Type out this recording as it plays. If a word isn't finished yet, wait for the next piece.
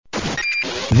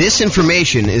This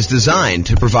information is designed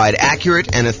to provide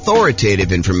accurate and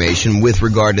authoritative information with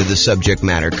regard to the subject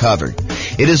matter covered.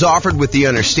 It is offered with the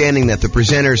understanding that the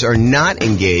presenters are not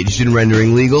engaged in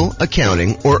rendering legal,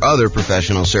 accounting, or other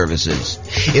professional services.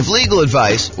 If legal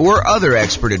advice or other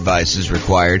expert advice is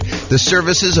required, the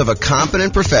services of a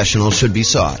competent professional should be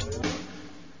sought.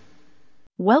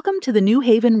 Welcome to the New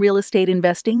Haven Real Estate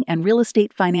Investing and Real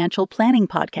Estate Financial Planning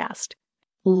Podcast.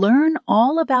 Learn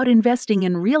all about investing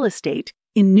in real estate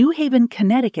in New Haven,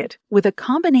 Connecticut, with a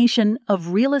combination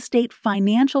of real estate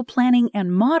financial planning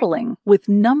and modeling with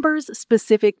numbers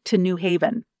specific to New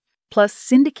Haven, plus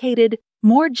syndicated,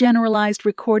 more generalized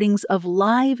recordings of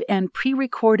live and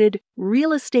pre-recorded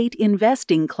real estate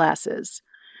investing classes.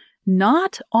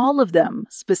 Not all of them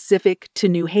specific to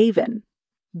New Haven.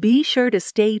 Be sure to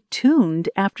stay tuned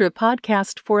after a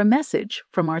podcast for a message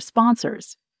from our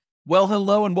sponsors. Well,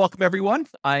 hello and welcome, everyone.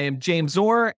 I am James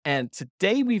Orr, and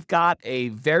today we've got a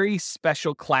very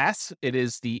special class. It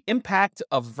is the impact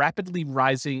of rapidly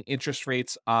rising interest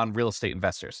rates on real estate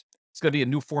investors. It's going to be a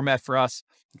new format for us.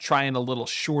 I'm trying a little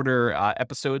shorter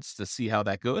episodes to see how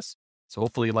that goes. So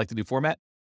hopefully you like the new format.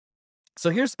 So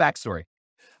here's the backstory.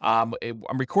 I'm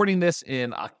recording this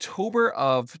in October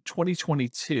of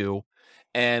 2022,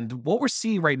 and what we're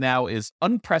seeing right now is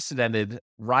unprecedented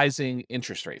rising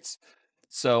interest rates.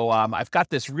 So I've got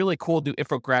this really cool new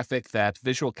infographic that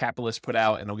Visual Capitalist put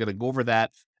out, and I'm going to go over that.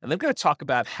 And then I'm going to talk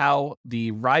about how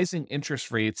the rising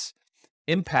interest rates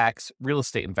impacts real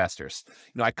estate investors.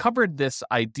 I covered this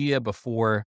idea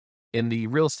before in the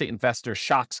Real Estate Investor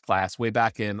Shocks class way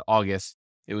back in August.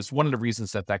 It was one of the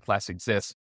reasons that class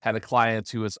exists. Had a client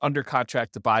who was under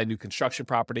contract to buy a new construction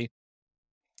property.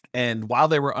 And while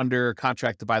they were under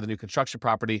contract to buy the new construction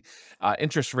property,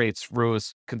 interest rates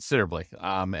rose considerably.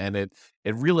 And it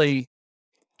really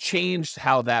changed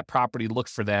how that property looked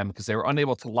for them because they were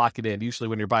unable to lock it in. Usually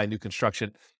when you're buying new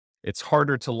construction, it's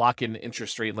harder to lock in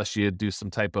interest rate unless you do some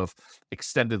type of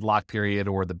extended lock period,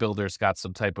 or the builder's got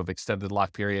some type of extended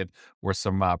lock period or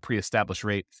some pre-established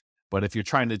rate. But if you're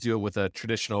trying to do it with a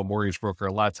traditional mortgage broker,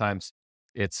 a lot of times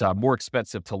it's more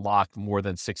expensive to lock more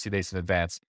than 60 days in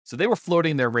advance. So they were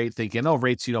floating their rate thinking,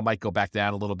 rates, might go back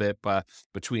down a little bit, but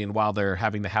between while they're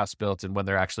having the house built and when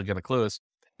they're actually going to close.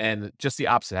 And just the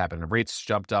opposite happened. Rates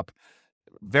jumped up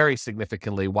very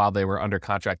significantly while they were under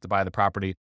contract to buy the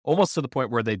property, almost to the point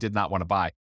where they did not want to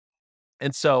buy.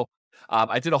 And so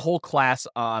I did a whole class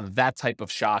on that type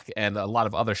of shock and a lot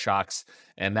of other shocks.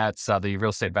 And that's the Real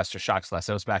Estate Investor Shocks class.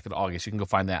 That was back in August. You can go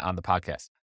find that on the podcast.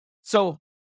 So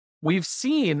we've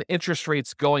seen interest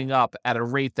rates going up at a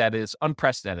rate that is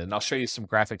unprecedented, and I'll show you some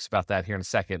graphics about that here in a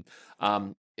second.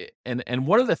 And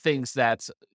one of the things that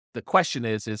the question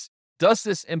is does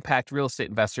this impact real estate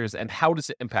investors, and how does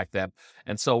it impact them?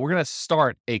 And so we're going to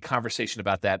start a conversation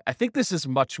about that. I think this is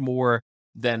much more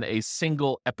than a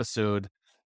single episode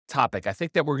topic. I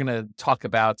think that we're going to talk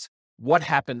about what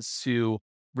happens to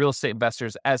real estate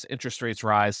investors as interest rates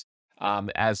rise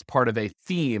as part of a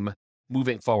theme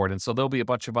moving forward. And so there'll be a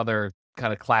bunch of other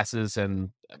kind of classes and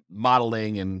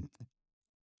modeling and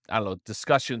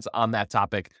discussions on that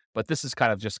topic, but this is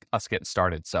kind of just us getting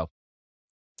started. So,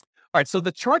 all right. So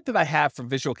the chart that I have from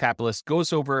Visual Capitalist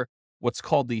goes over what's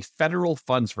called the federal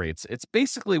funds rates. It's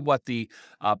basically what the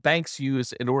banks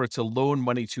use in order to loan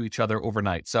money to each other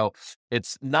overnight. So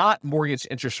it's not mortgage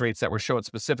interest rates that we're showing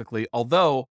specifically,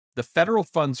 although the federal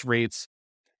funds rates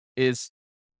is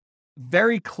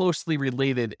very closely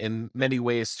related in many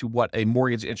ways to what a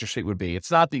mortgage interest rate would be.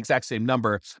 It's not the exact same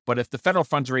number, but if the federal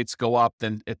funds rates go up,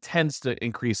 then it tends to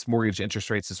increase mortgage interest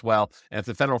rates as well. And if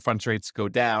the federal funds rates go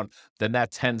down, then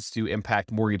that tends to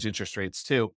impact mortgage interest rates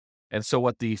too. And so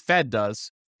what the Fed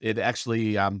does, it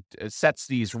actually it sets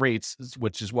these rates,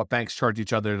 which is what banks charge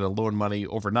each other to loan money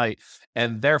overnight.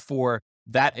 And therefore,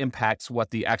 that impacts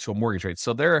what the actual mortgage rates.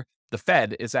 So the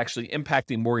Fed is actually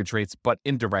impacting mortgage rates, but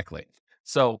indirectly.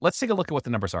 So let's take a look at what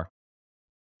the numbers are.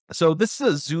 So this is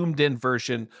a zoomed in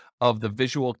version of the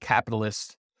Visual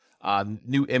Capitalist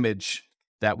new image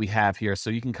that we have here.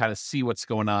 So you can kind of see what's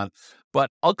going on,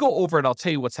 but I'll go over it. I'll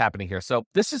tell you what's happening here. So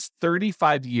this is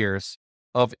 35 years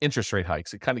of interest rate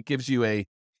hikes. It kind of gives you a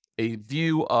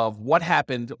view of what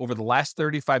happened over the last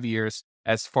 35 years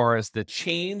as far as the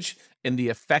change in the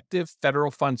effective federal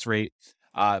funds rate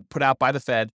put out by the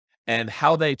Fed and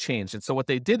how they changed. And so what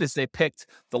they did is they picked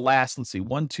the last,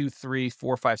 1, 2, 3,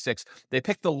 4, 5, 6. They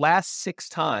picked the last 6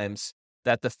 times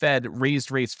that the Fed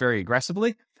raised rates very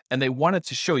aggressively. And they wanted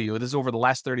to show you, this is over the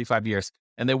last 35 years,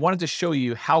 and they wanted to show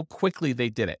you how quickly they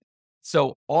did it.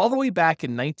 So all the way back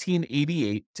in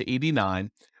 1988 to 89,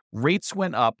 rates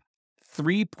went up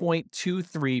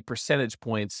 3.23 percentage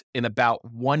points in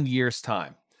about 1 year's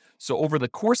time. So over the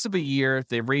course of a year,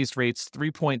 they raised rates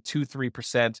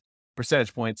 3.23%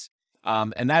 percentage points.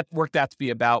 And that worked out to be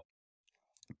about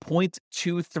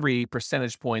 0.23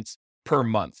 percentage points per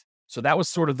month. So that was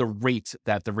sort of the rate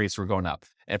that the rates were going up.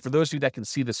 And for those of you that can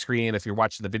see the screen, if you're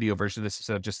watching the video version of this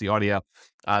instead of just the audio,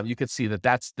 you can see that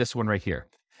that's this one right here.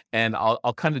 And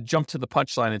I'll kind of jump to the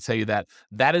punchline and tell you that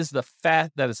that is the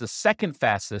second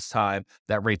fastest time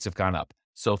that rates have gone up.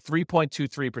 So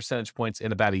 3.23 percentage points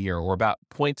in about a year, or about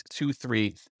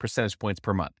 0.23 percentage points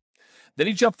per month. Then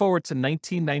you jump forward to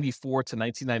 1994 to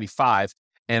 1995,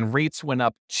 and rates went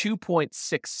up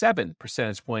 2.67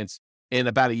 percentage points in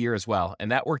about a year as well.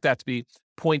 And that worked out to be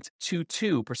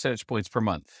 0.22 percentage points per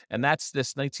month. And that's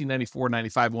this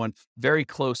 1994-95 one, very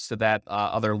close to that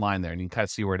other line there. And you can kind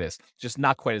of see where it is, just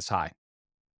not quite as high.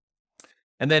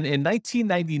 And then in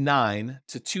 1999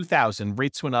 to 2000,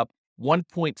 rates went up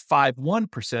 1.51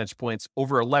 percentage points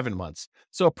over 11 months.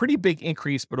 So a pretty big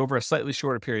increase, but over a slightly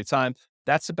shorter period of time.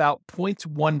 That's about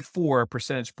 0.14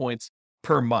 percentage points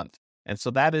per month. And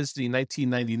so that is the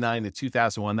 1999 to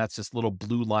 2001. That's this little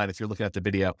blue line if you're looking at the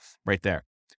video right there.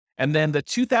 And then the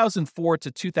 2004 to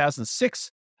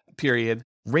 2006 period,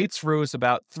 rates rose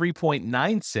about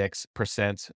 3.96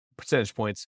 percentage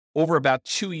points over about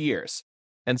 2 years.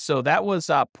 And so that was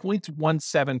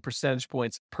 0.17 percentage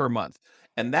points per month.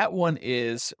 And that one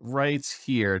is right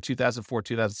here, 2004,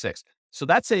 2006. So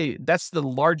that's the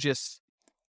largest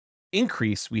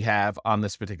increase we have on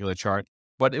this particular chart,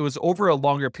 but it was over a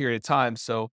longer period of time.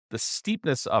 So the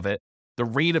steepness of it, the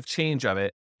rate of change of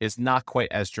it, is not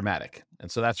quite as dramatic.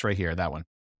 And so that's right here, that one.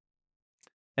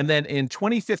 And then in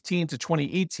 2015 to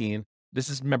 2018, this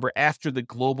is, remember, after the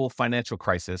global financial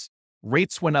crisis,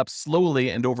 rates went up slowly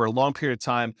and over a long period of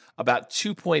time, about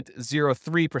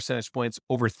 2.03 percentage points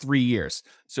over 3 years.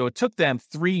 So it took them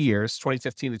 3 years,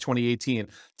 2015 to 2018,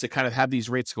 to kind of have these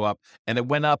rates go up. And it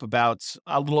went up about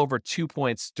a little over 2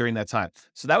 points during that time.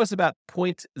 So that was about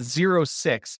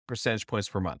 0.06 percentage points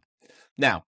per month.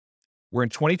 Now, we're in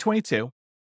 2022,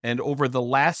 and over the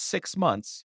last 6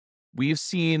 months, we've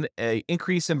seen an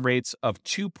increase in rates of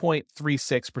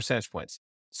 2.36 percentage points.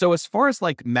 So as far as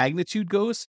like magnitude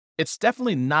goes, it's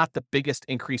definitely not the biggest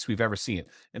increase we've ever seen.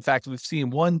 In fact, we've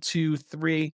seen we've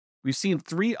seen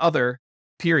 3 other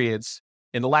periods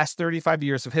in the last 35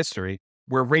 years of history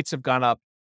where rates have gone up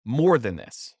more than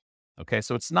this. Okay,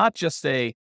 so it's not just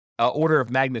a order of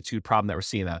magnitude problem that we're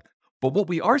seeing that. But what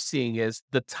we are seeing is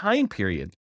the time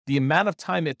period, the amount of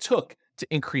time it took to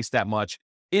increase that much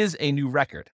is a new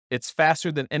record. It's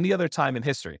faster than any other time in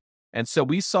history. And so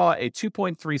we saw a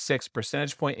 2.36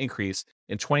 percentage point increase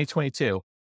in 2022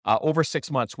 over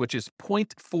 6 months, which is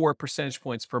 0.4 percentage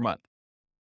points per month.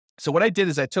 So what I did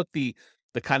is I took the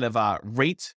kind of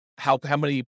rate, how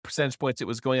many percentage points it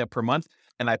was going up per month,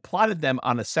 and I plotted them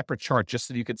on a separate chart just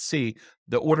so you could see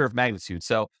the order of magnitude.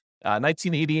 So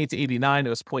 1988 to 89, it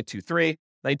was 0.23.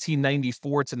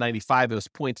 1994 to 95, it was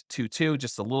 0.22,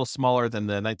 just a little smaller than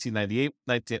the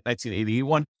 1981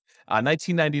 one.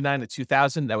 1999 to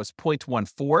 2000, that was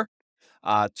 0.14.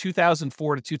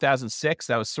 2004 to 2006,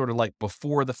 that was sort of like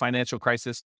before the financial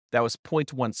crisis, that was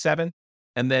 0.17.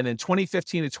 And then in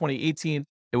 2015 to 2018,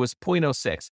 it was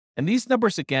 0.06. And these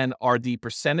numbers, again, are the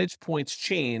percentage points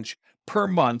change per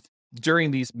month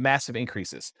during these massive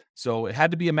increases. So it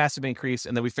had to be a massive increase.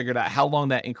 And then we figured out how long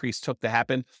that increase took to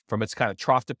happen from its kind of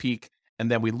trough to peak.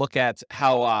 And then we look at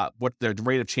how what the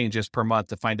rate of change is per month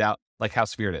to find out like how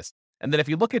severe it is. And then if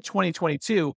you look at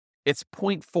 2022, it's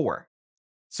 0.4.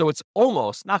 So it's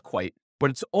almost, not quite, but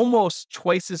it's almost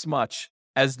twice as much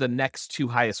as the next 2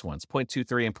 highest ones,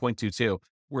 0.23 and 0.22.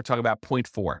 We're talking about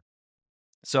 0.4.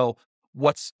 So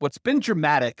what's been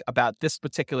dramatic about this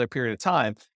particular period of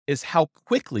time is how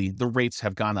quickly the rates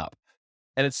have gone up.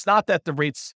 And it's not that the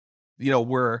rates,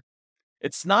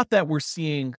 it's not that we're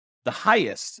seeing the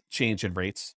highest change in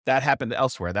rates. That happened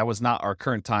elsewhere. That was not our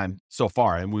current time so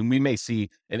far. And we may see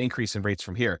an increase in rates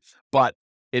from here, but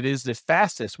it is the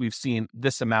fastest we've seen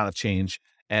this amount of change.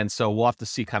 And so we'll have to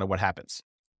see kind of what happens.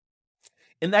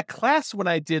 In that class, when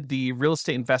I did the real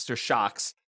estate investor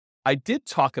shocks, I did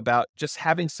talk about just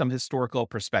having some historical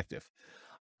perspective.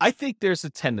 I think there's a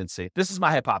tendency, this is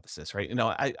my hypothesis, right?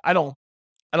 I don't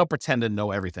pretend to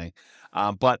know everything,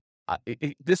 but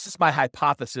this is my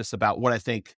hypothesis about what I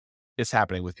think is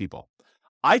happening with people.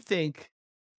 I think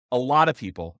a lot of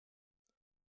people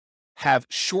have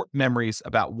short memories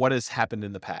about what has happened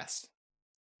in the past.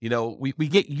 We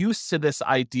get used to this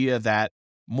idea that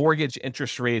mortgage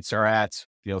interest rates are at,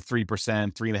 3%,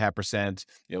 3.5%,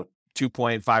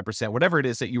 2.5%, whatever it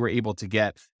is that you were able to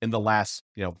get in the last,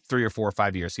 3 or 4 or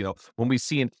 5 years. When we've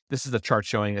seen, this is a chart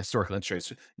showing historical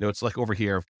interest rates, it's like over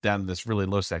here down in this really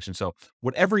low section. So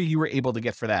whatever you were able to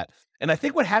get for that. And I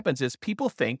think what happens is people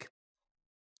think,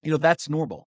 that's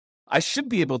normal. I should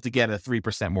be able to get a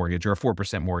 3% mortgage or a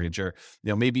 4% mortgage or,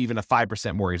 maybe even a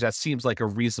 5% mortgage. That seems like a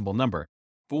reasonable number.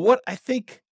 But what I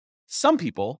think some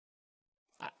people,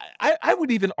 I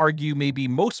would even argue maybe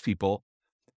most people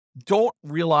don't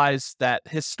realize that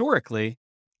historically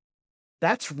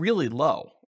that's really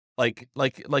low. Like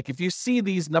if you see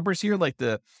these numbers here, like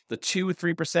the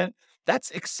 2-3%,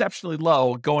 that's exceptionally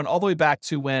low, going all the way back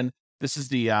to when this is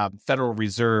the Federal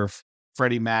Reserve.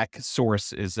 Freddie Mac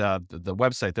source is the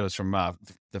website that was from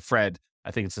the Fred.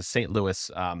 I think it's the St.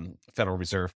 Louis Federal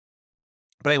Reserve.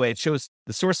 But anyway, it shows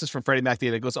the sources from Freddie Mac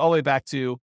data. It goes all the way back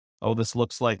to, this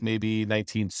looks like maybe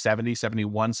 1970,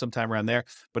 71, sometime around there.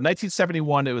 But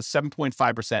 1971, it was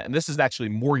 7.5%. And this is actually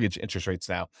mortgage interest rates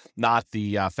now, not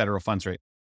the federal funds rate.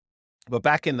 But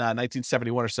back in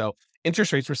 1971 or so,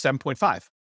 interest rates were 7.5,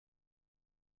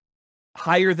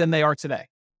 higher than they are today.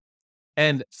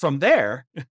 And from there,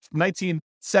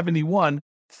 1971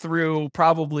 through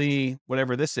probably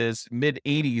whatever this is, mid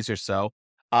 80s or so,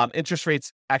 interest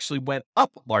rates actually went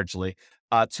up largely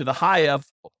to the high of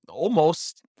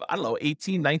almost,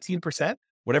 18, 19%,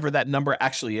 whatever that number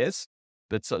actually is.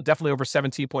 But so definitely over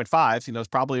 17.5, it's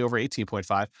probably over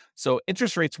 18.5. So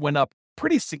interest rates went up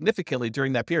pretty significantly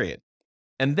during that period.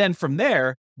 And then from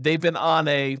there, they've been on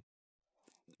a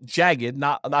jagged,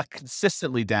 not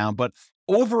consistently down, but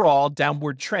overall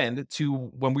downward trend to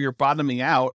when we were bottoming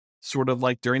out sort of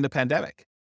like during the pandemic,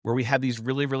 where we had these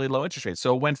really, really low interest rates.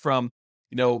 So it went from,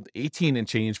 18 and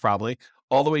change probably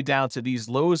all the way down to these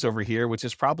lows over here, which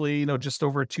is probably, just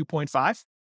over 2.5,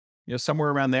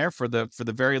 somewhere around there for the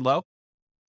very low.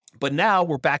 But now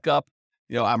we're back up,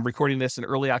 I'm recording this in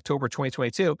early October,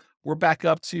 2022. We're back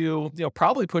up to,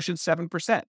 probably pushing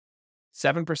 7%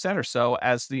 or so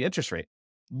as the interest rate.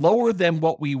 Lower than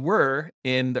what we were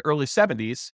in the early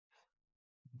 70s,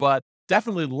 but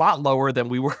definitely a lot lower than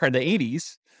we were in the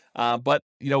 80s. But,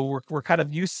 we're kind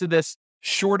of used to this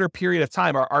shorter period of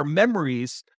time. Our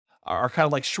memories are kind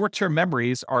of like short-term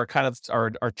memories are kind of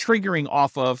are triggering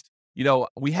off of,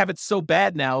 we have it so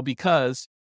bad now because,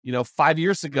 5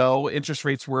 years ago, interest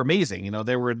rates were amazing.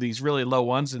 There were these really low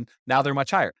ones and now they're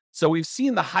much higher. So we've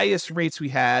seen the highest rates we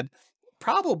had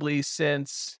probably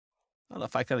since, I don't know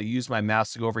if I kind of use my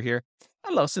mouse to go over here. I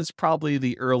don't know, since probably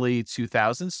the early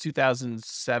 2000s,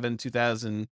 2007,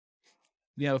 2000,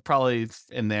 probably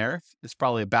in there. It's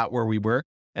probably about where we were.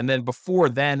 And then before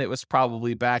then, it was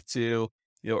probably back to,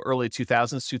 early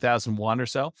 2000s, 2001 or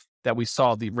so that we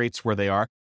saw the rates where they are.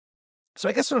 So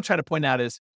I guess what I'm trying to point out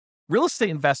is real estate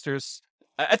investors,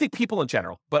 I think people in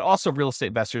general, but also real estate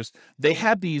investors, they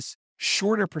have these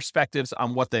shorter perspectives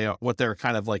on what they're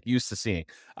kind of like used to seeing.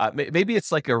 Maybe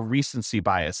it's like a recency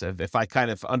bias if I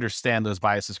kind of understand those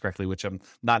biases correctly, which I'm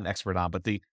not an expert on. But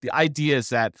the idea is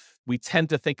that we tend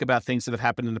to think about things that have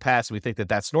happened in the past and we think that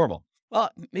that's normal.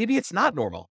 Well, maybe it's not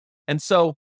normal. And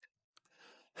so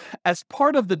as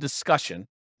part of the discussion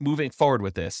moving forward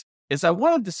with this is I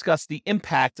want to discuss the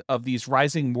impact of these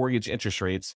rising mortgage interest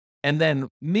rates and then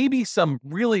maybe some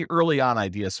really early on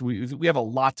ideas. So we have a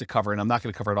lot to cover, and I'm not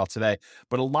going to cover it all today,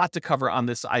 but a lot to cover on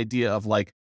this idea of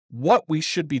like what we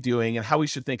should be doing and how we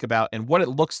should think about and what it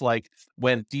looks like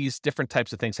when these different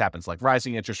types of things happens, like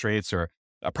rising interest rates or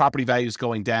property values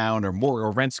going down or more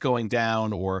or rents going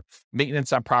down or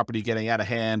maintenance on property getting out of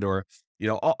hand or,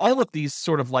 all of these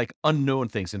sort of like unknown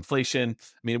things, inflation.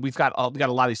 I mean, we've got a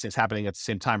lot of these things happening at the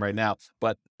same time right now,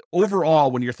 but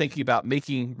overall, when you're thinking about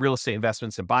making real estate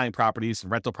investments and buying properties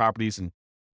and rental properties and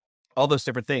all those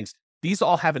different things, these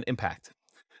all have an impact.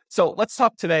 So let's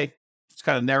talk today, just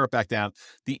kind of narrow it back down,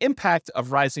 the impact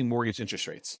of rising mortgage interest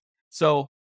rates. So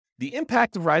the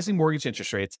impact of rising mortgage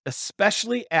interest rates,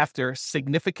 especially after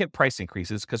significant price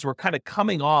increases, because we're kind of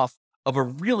coming off of a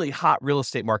really hot real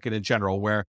estate market in general,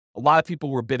 where a lot of people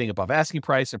were bidding above asking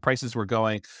price and prices were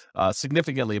going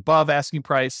significantly above asking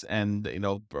price. And,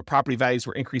 property values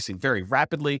were increasing very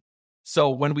rapidly. So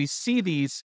when we see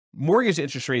these mortgage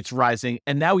interest rates rising,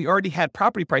 and now we already had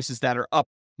property prices that are up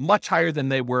much higher than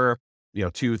they were,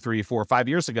 2, 3, 4, 5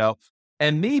 years ago.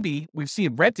 And maybe we've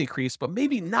seen rent increase, but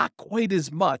maybe not quite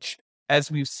as much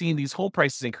as we've seen these home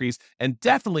prices increase, and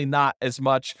definitely not as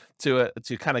much to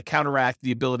kind of counteract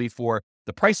the ability for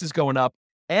the prices going up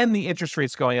and the interest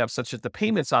rates going up, such that the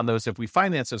payments on those, if we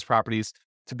finance those properties,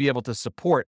 to be able to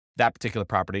support that particular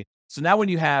property. So now when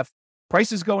you have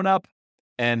prices going up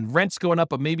and rents going up,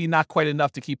 but maybe not quite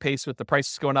enough to keep pace with the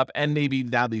prices going up, and maybe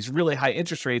now these really high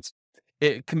interest rates,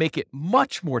 it can make it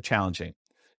much more challenging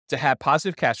to have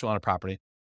positive cash flow on a property.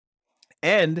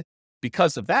 And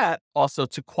because of that, also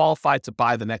to qualify to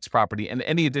buy the next property and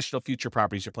any additional future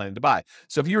properties you're planning to buy.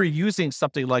 So if you were using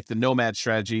something like the nomad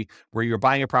strategy, where you're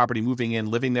buying a property, moving in,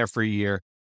 living there for a year,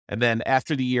 and then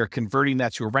after the year, converting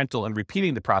that to a rental and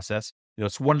repeating the process,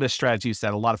 it's one of the strategies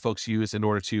that a lot of folks use in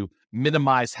order to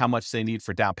minimize how much they need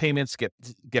for down payments,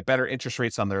 get better interest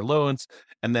rates on their loans,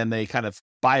 and then they kind of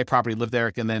buy a property, live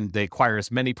there, and then they acquire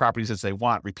as many properties as they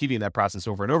want, repeating that process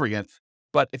over and over again.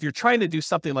 But if you're trying to do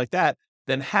something like that,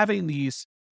 then having these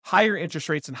higher interest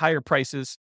rates and higher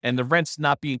prices and the rents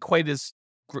not being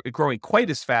growing quite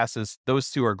as fast as those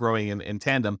two are growing in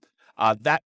tandem,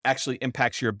 that actually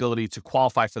impacts your ability to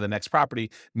qualify for the next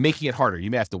property, making it harder. You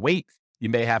may have to wait. You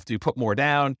may have to put more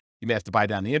down. You may have to buy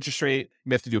down the interest rate. You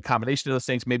may have to do a combination of those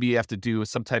things. Maybe you have to do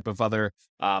some type of other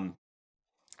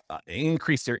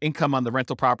increase their income on the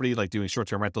rental property, like doing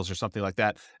short-term rentals or something like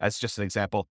that. As just an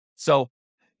example. So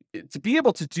to be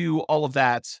able to do all of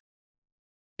that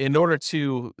in order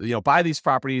to buy these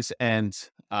properties and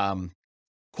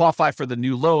qualify for the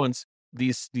new loans,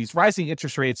 these rising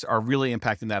interest rates are really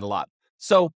impacting that a lot.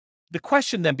 So the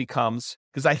question then becomes,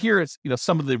 because I hear it's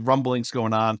some of the rumblings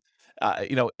going on,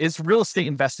 is real estate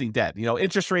investing dead?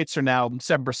 Interest rates are now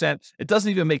 7%. It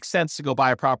doesn't even make sense to go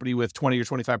buy a property with 20 or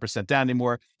 25% down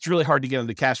anymore. It's really hard to get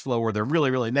into cash flow, or they're really,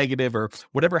 really negative, or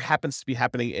whatever happens to be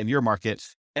happening in your market.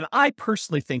 And I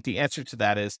personally think the answer to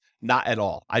that is not at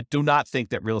all. I do not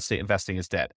think that real estate investing is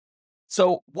dead.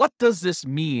 So what does this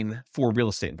mean for real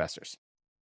estate investors?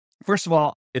 First of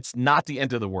all, it's not the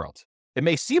end of the world. It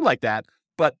may seem like that,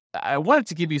 but I wanted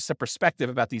to give you some perspective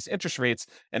about these interest rates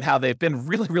and how they've been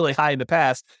really, really high in the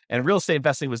past. And real estate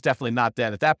investing was definitely not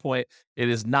dead at that point. It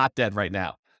is not dead right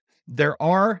now. There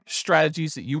are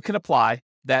strategies that you can apply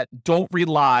that don't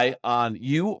rely on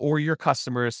you or your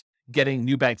customers getting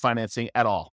new bank financing at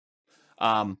all.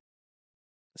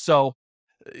 So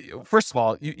first of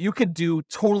all, you could do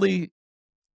totally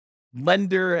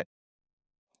lender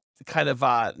kind of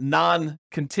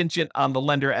non-contingent on the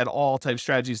lender at all type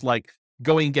strategies, like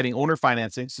going and getting owner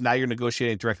financing. So now you're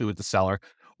negotiating directly with the seller,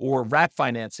 or wrap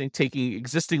financing, taking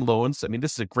existing loans. I mean,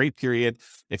 this is a great period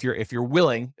if you're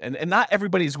willing, and not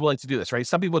everybody's willing to do this, right?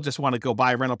 Some people just want to go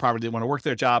buy a rental property. They want to work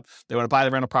their job. They want to buy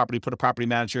the rental property, put a property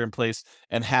manager in place,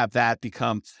 and have that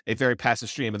become a very passive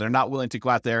stream. And they're not willing to go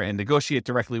out there and negotiate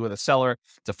directly with a seller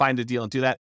to find a deal and do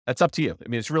that. That's up to you. I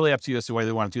mean, it's really up to you as to whether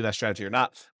you want to do that strategy or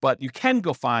not. But you can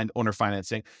go find owner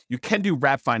financing. You can do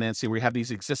wrap financing, where you have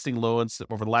these existing loans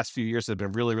that over the last few years that have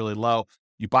been really, really low.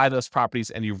 You buy those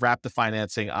properties and you wrap the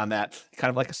financing on that, kind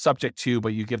of like a subject to,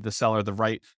 but you give the seller the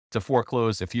right to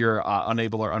foreclose if you're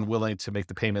unable or unwilling to make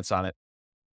the payments on it.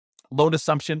 Loan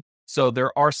assumption. So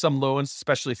there are some loans,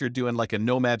 especially if you're doing like a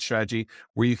nomad strategy,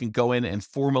 where you can go in and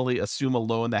formally assume a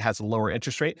loan that has a lower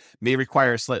interest rate, may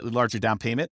require a slightly larger down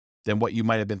payment than what you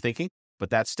might have been thinking. But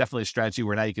that's definitely a strategy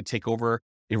where now you can take over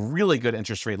a really good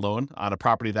interest rate loan on a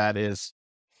property that is,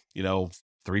 3%,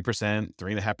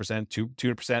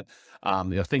 3.5%,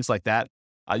 2%, things like that.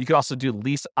 You could also do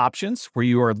lease options, where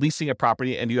you are leasing a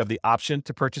property and you have the option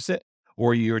to purchase it,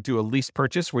 or you do a lease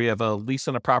purchase where you have a lease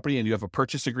on a property and you have a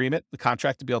purchase agreement, the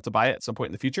contract to be able to buy it at some point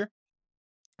in the future.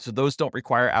 So those don't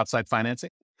require outside financing.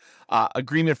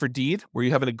 Agreement for deed, where you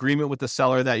have an agreement with the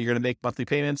seller that you're going to make monthly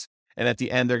payments, and at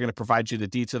the end, they're going to provide you the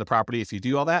deed to the property if you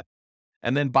do all that.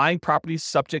 And then buying properties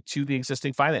subject to the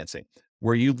existing financing,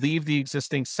 where you leave the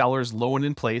existing seller's loan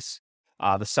in place.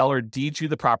 The seller deeds you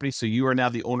the property, so you are now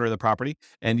the owner of the property,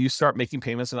 and you start making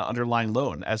payments on an underlying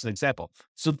loan, as an example.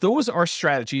 So those are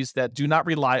strategies that do not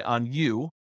rely on you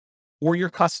or your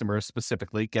customers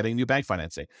specifically getting new bank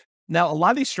financing. Now, a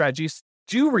lot of these strategies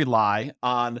do rely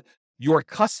on your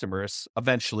customers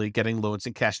eventually getting loans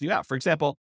and cashing you out. For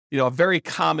example, a very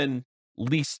common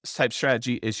lease type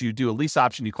strategy is you do a lease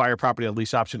option, you acquire property on a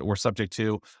lease option or subject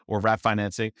to, or wrap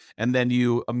financing, and then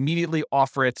you immediately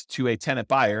offer it to a tenant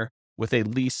buyer with a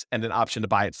lease and an option to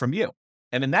buy it from you.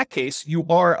 And in that case, you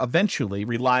are eventually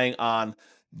relying on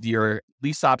your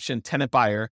lease option tenant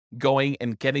buyer going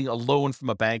and getting a loan from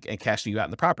a bank and cashing you out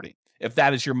in the property, if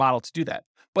that is your model to do that.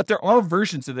 But there are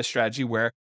versions of this strategy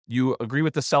where you agree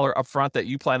with the seller upfront that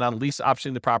you plan on lease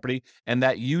optioning the property and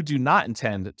that you do not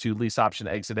intend to lease option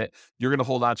exit it. You're going to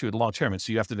hold on to it long term. And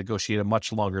so you have to negotiate a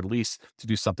much longer lease to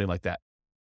do something like that.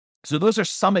 So those are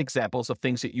some examples of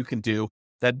things that you can do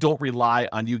that don't rely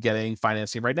on you getting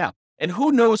financing right now. And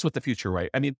who knows what the future, right?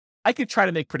 I mean, I could try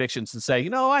to make predictions and say,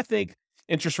 I think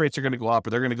interest rates are going to go up, or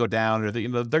they're going to go down, or they're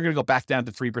going to go back down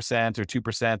to 3% or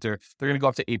 2%, or they're going to go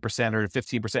up to 8% or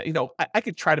 15%. I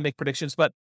could try to make predictions,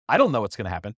 but I don't know what's going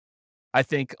to happen. I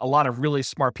think a lot of really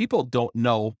smart people don't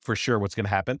know for sure what's going to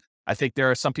happen. I think there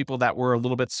are some people that were a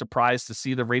little bit surprised to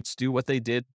see the rates do what they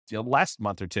did, last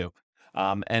month or two.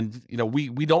 And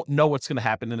we don't know what's going to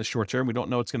happen in the short term. We don't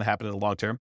know what's going to happen in the long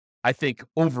term. I think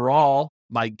overall,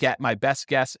 my best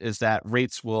guess is that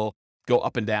rates will go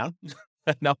up and down.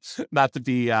 No, not to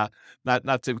be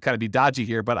not to kind of be dodgy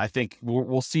here, but I think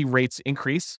we'll see rates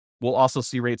increase. We'll also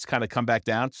see rates kind of come back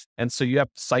down, and so you have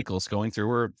cycles going through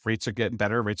where rates are getting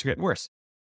better, rates are getting worse.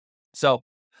 So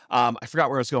I forgot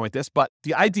where I was going with this, but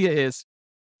the idea is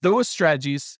those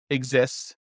strategies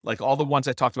exist, like all the ones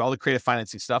I talked about, all the creative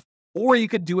financing stuff. Or you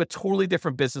could do a totally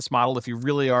different business model if you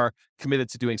really are committed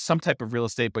to doing some type of real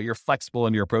estate, but you're flexible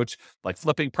in your approach, like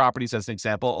flipping properties as an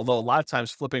example. Although a lot of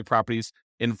times flipping properties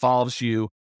involves you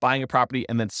buying a property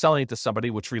and then selling it to somebody,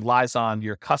 which relies on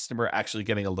your customer actually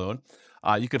getting a loan.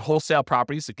 You could wholesale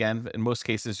properties. Again, in most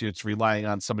cases, it's relying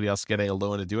on somebody else getting a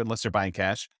loan to do it, unless they're buying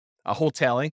cash.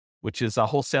 Wholetailing, which is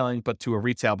wholesaling, but to a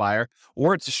retail buyer,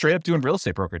 or it's straight up doing real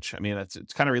estate brokerage. I mean,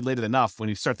 it's kind of related enough. When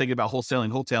you start thinking about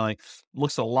wholetailing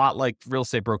looks a lot like real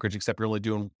estate brokerage, except you're only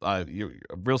doing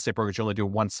real estate brokerage. You're only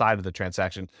doing one side of the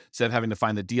transaction. Instead of having to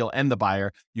find the deal and the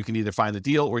buyer, you can either find the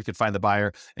deal or you can find the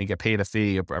buyer and get paid a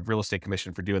fee, a real estate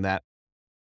commission for doing that.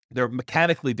 They're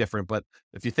mechanically different, but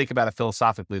if you think about it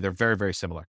philosophically, they're very, very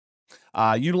similar.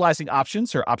 Utilizing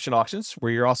options or option auctions, where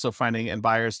you're also finding and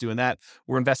buyers doing that.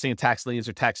 We're investing in tax liens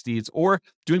or tax deeds, or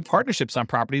doing partnerships on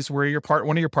properties where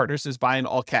one of your partners is buying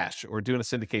all cash or doing a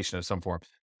syndication of some form.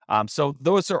 So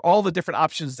those are all the different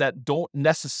options that don't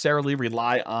necessarily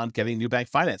rely on getting new bank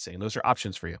financing. Those are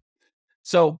options for you.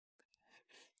 So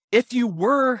if you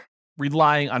were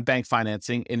relying on bank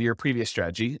financing in your previous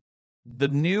strategy, the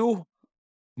new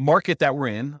market that we're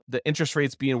in, the interest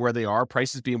rates being where they are,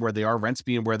 prices being where they are, rents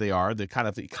being where they are, the kind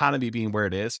of the economy being where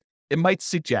it is, it might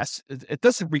suggest, it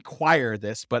doesn't require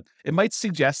this, but it might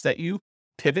suggest that you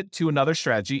pivot to another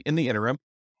strategy in the interim,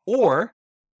 or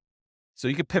so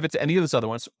you could pivot to any of those other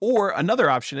ones, or another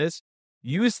option is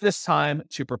use this time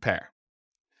to prepare.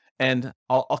 And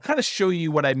I'll kind of show you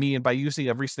what I mean by using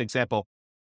a recent example.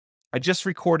 I just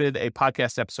recorded a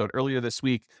podcast episode earlier this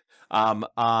week on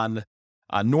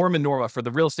Norm and Norma for the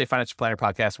Real Estate Financial Planner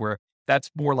podcast, where that's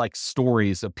more like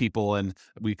stories of people. And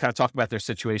we kind of talk about their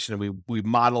situation, and we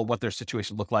model what their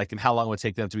situation looked like and how long it would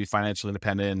take them to be financially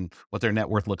independent and what their net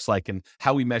worth looks like and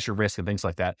how we measure risk and things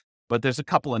like that. But there's a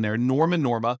couple in there, Norm and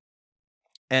Norma,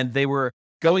 and they were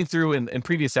going through in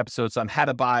previous episodes on how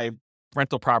to buy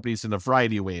rental properties in a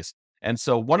variety of ways. And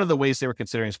so one of the ways they were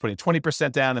considering is putting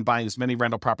 20% down and buying as many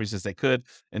rental properties as they could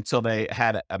until they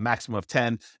had a maximum of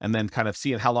 10, and then kind of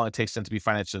seeing how long it takes them to be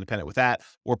financially independent with that,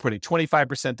 or putting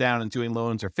 25% down and doing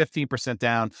loans, or 15%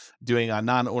 down, doing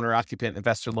non-owner occupant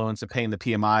investor loans and paying the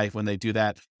PMI when they do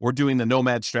that, or doing the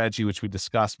nomad strategy, which we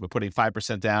discussed, but putting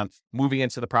 5% down, moving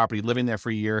into the property, living there for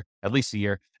a year, at least a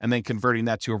year, and then converting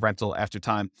that to a rental after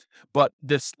time. But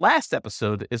this last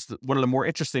episode is one of the more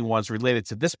interesting ones related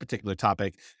to this particular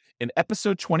topic. In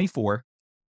episode 24,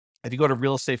 if you go to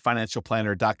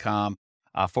realestatefinancialplanner.com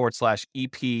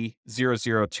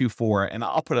 /EP0024, and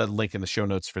I'll put a link in the show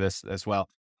notes for this as well.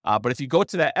 But if you go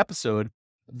to that episode,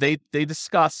 they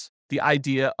discuss the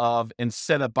idea of,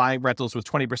 instead of buying rentals with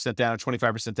 20% down or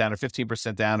 25% down or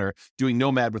 15% down, or doing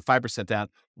nomad with 5% down,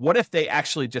 what if they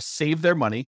actually just save their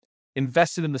money,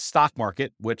 invested in the stock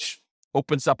market, which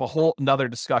opens up a whole another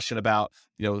discussion about,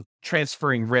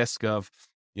 transferring risk of,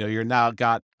 you're now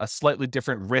got a slightly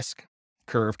different risk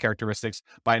curve characteristics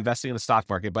by investing in the stock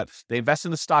market, but they invest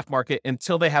in the stock market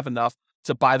until they have enough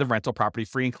to buy the rental property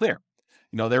free and clear.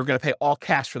 They're going to pay all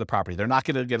cash for the property. They're not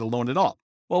going to get a loan at all.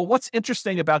 Well, what's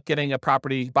interesting about buying a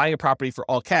property for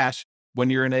all cash when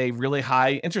you're in a really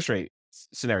high interest rate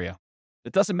scenario?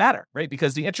 It doesn't matter, right?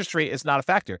 Because the interest rate is not a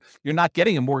factor. You're not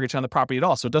getting a mortgage on the property at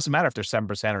all. So it doesn't matter if they're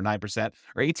 7% or 9%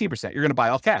 or 18%. You're going to buy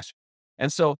all cash.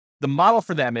 And so the model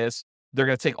for them is, they're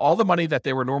going to take all the money that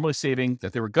they were normally saving,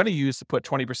 that they were going to use to put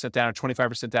 20% down or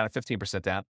 25% down or 15%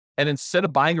 down. And instead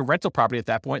of buying a rental property at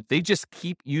that point, they just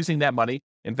keep using that money,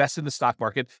 invest in the stock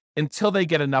market until they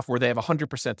get enough where they have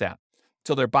 100% down,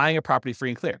 until they're buying a property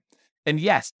free and clear. And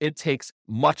yes, it takes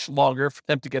much longer for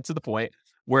them to get to the point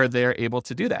where they're able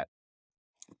to do that.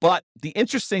 But the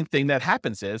interesting thing that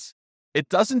happens is, it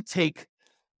doesn't take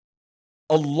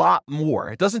a lot more.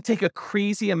 It doesn't take a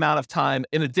crazy amount of time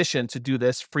in addition to do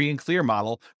this free and clear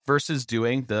model versus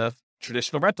doing the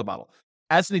traditional rental model.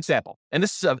 As an example, and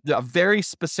this is a very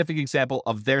specific example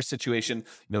of their situation,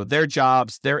 their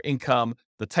jobs, their income,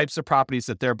 the types of properties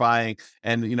that they're buying.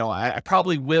 And, I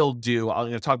probably will I'm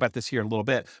going to talk about this here in a little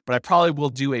bit, but I probably will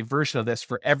do a version of this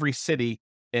for every city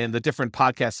in the different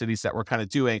podcast cities that we're kind of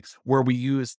doing, where we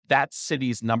use that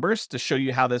city's numbers to show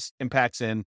you how this impacts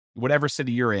in whatever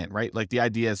city you're in, right? Like the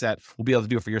idea is that we'll be able to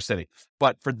do it for your city,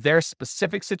 but for their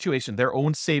specific situation, their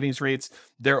own savings rates,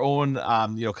 their own,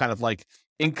 kind of like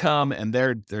income and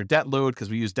their debt load, because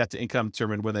we use debt to income to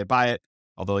determine when they buy it.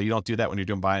 Although you don't do that when you're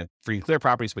doing buying free and clear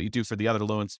properties, but you do for the other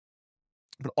loans.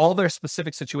 But all their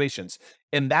specific situations.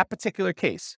 In that particular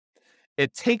case,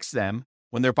 it takes them,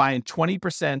 when they're buying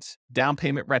 20% down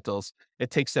payment rentals,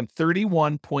 it takes them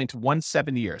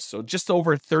 31.17 years. So just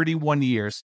over 31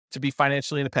 years to be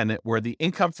financially independent, where the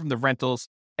income from the rentals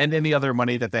and any other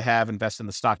money that they have invest in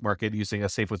the stock market using a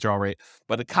safe withdrawal rate,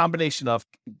 but a combination of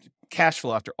cash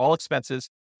flow after all expenses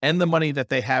and the money that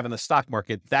they have in the stock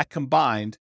market, that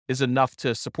combined is enough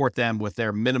to support them with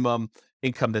their minimum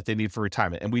income that they need for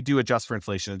retirement. And we do adjust for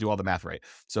inflation and do all the math right.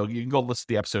 So you can go listen to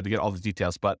the episode to get all the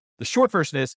details. But the short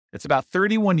version is it's about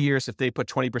 31 years if they put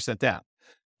 20% down.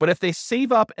 But if they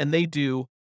save up and they do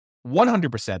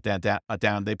 100%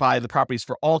 down, they buy the properties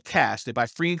for all cash, they buy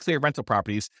free and clear rental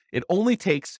properties, it only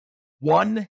takes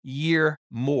 1 year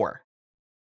more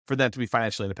for them to be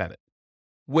financially independent,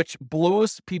 which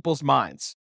blows people's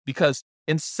minds, because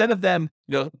instead of them,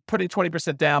 putting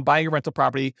 20% down, buying a rental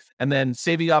property, and then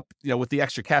saving up, with the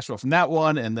extra cash flow from that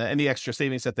one and any extra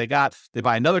savings that they got, they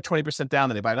buy another 20% down,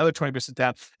 then they buy another 20%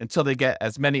 down until they get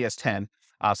as many as 10.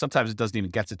 Sometimes it doesn't even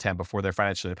get to 10 before they're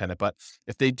financially independent. But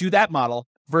if they do that model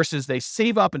versus they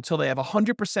save up until they have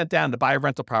 100% down to buy a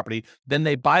rental property, then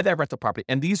they buy that rental property.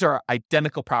 And these are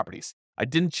identical properties. I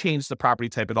didn't change the property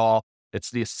type at all. It's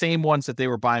the same ones that they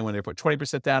were buying when they put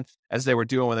 20% down as they were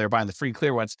doing when they were buying the free and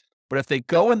clear ones. But if they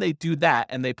go and they do that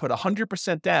and they put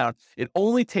 100% down, it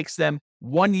only takes them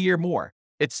 1 year more.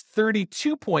 It's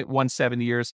 32.17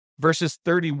 years versus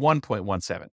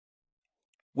 31.17,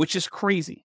 which is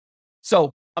crazy.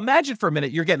 So imagine for a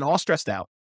minute, you're getting all stressed out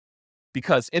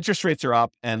because interest rates are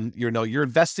up and your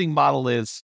investing model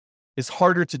is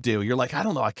harder to do. You're like, I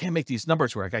don't know, I can't make these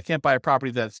numbers work. I can't buy a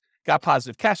property that's got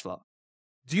positive cash flow.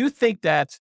 Do you think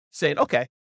that saying, okay,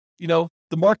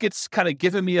 the market's kind of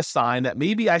giving me a sign that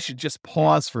maybe I should just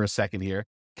pause for a second here,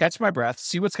 catch my breath,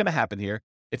 see what's going to happen here.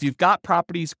 If you've got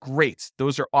properties, great.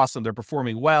 Those are awesome. They're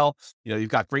performing well. You've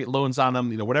got great loans on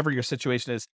them. Whatever your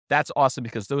situation is, that's awesome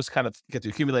because those kind of get to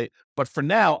accumulate. But for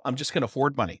now, I'm just going to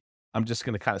hoard money. I'm just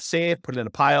going to kind of save, put it in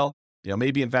a pile,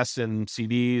 maybe invest in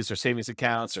CDs or savings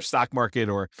accounts or stock market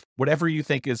or whatever you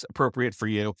think is appropriate for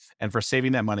you and for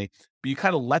saving that money. But you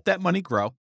kind of let that money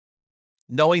grow,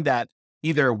 knowing that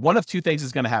either one of two things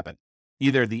is going to happen.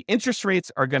 Either the interest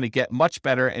rates are going to get much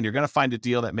better and you're going to find a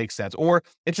deal that makes sense, or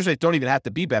interest rates don't even have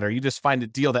to be better. You just find a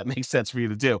deal that makes sense for you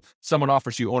to do. Someone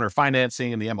offers you owner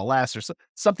financing in the MLS or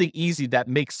something easy that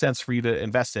makes sense for you to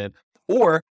invest in.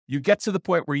 Or you get to the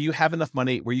point where you have enough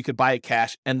money where you could buy it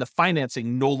cash and the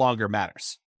financing no longer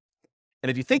matters.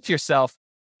 And if you think to yourself,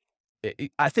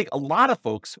 I think a lot of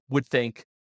folks would think,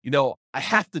 I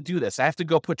have to do this. I have to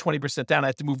go put 20% down. I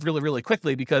have to move really, really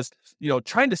quickly because,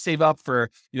 trying to save up for,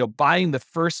 buying the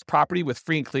first property with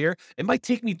free and clear, it might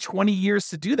take me 20 years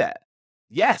to do that.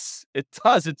 Yes, it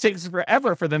does. It takes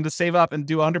forever for them to save up and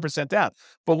do 100% down.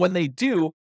 But when they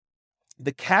do,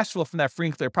 the cash flow from that free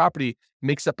and clear property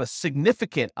makes up a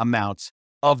significant amount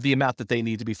of the amount that they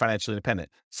need to be financially independent,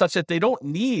 such that they don't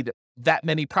need that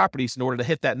many properties in order to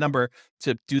hit that number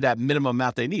to do that minimum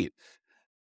amount they need.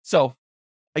 So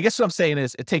I guess what I'm saying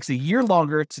is it takes a year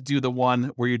longer to do the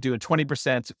one where you're doing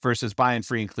 20% versus buying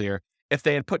free and clear. If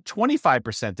they had put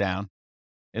 25% down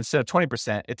instead of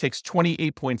 20%, it takes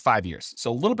 28.5 years.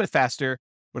 So a little bit faster,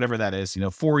 whatever that is,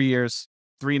 4 years,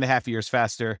 3.5 years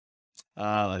faster.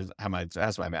 How's my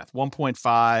math?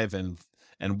 1.5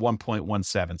 and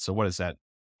 1.17. So what is that?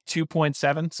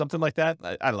 2.7, something like that.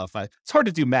 I don't know it's hard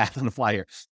to do math on the fly here.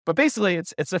 But basically,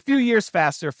 it's a few years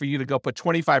faster for you to go put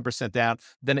 25% down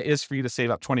than it is for you to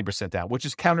save up 20% down, which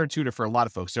is counterintuitive for a lot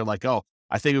of folks. They're like, oh,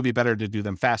 I think it would be better to do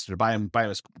them faster, to buy them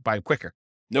quicker.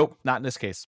 Nope, not in this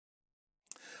case.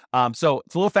 So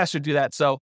it's a little faster to do that.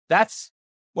 So that's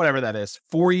whatever that is,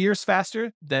 4 years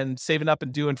faster than saving up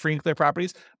and doing free and clear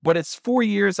properties, but it's 4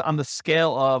 years on the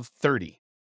scale of 30.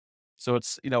 So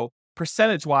it's,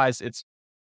 percentage-wise, it's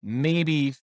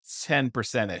maybe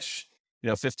 10%-ish.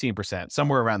 15%,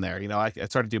 somewhere around there.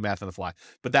 It's hard to do math on the fly,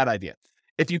 but that idea.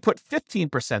 If you put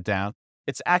 15% down,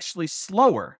 it's actually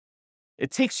slower. It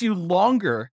takes you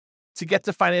longer to get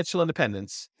to financial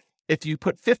independence if you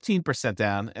put 15%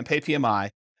 down and pay PMI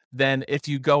than if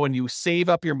you go and you save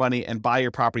up your money and buy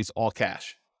your properties all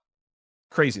cash.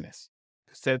 Craziness.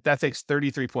 So that takes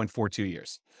 33.42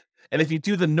 years. And if you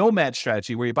do the nomad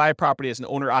strategy where you buy a property as an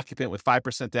owner occupant with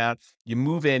 5% down, you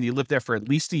move in, you live there for at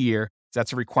least a year,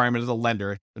 That's a requirement of the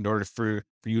lender in order for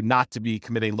you not to be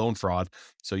committing loan fraud.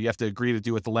 So you have to agree to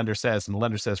do what the lender says. And the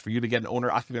lender says for you to get an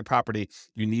owner-occupant property,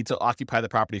 you need to occupy the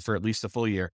property for at least a full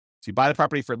year. So you buy the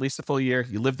property for at least a full year,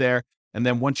 you live there, and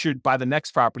then once you buy the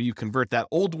next property, you convert that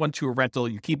old one to a rental,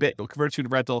 you keep it, you'll convert it to a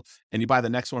rental, and you buy the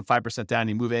next one 5% down,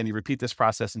 you move in, you repeat this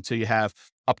process until you have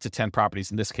up to 10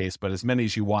 properties in this case, but as many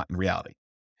as you want in reality.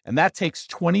 And that takes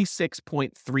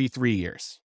 26.33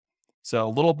 years. So a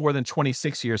little more than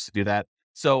 26 years to do that.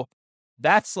 So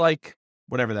that's like,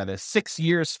 whatever that is, 6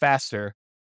 years faster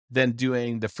than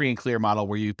doing the free and clear model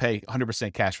where you pay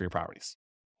 100% cash for your properties.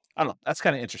 I don't know. That's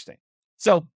kind of interesting.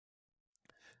 So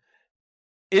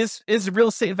is real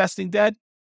estate investing dead?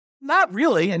 Not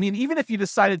really. I mean, even if you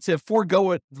decided to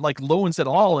forego it, like loans at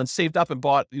all and saved up and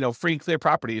bought, free and clear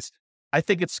properties, I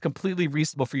think it's completely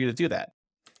reasonable for you to do that.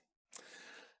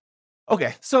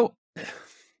 Okay. So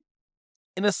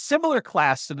in a similar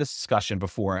class to this discussion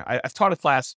before, I've taught a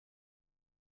class.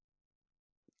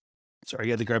 Sorry, I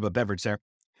had to grab a beverage there.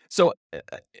 So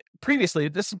previously,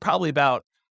 this is probably about,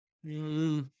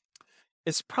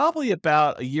 it's probably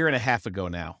about a year and a half ago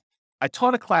now. I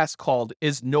taught a class called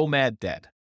Is Nomad Dead?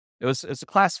 It was a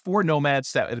class for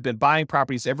nomads that had been buying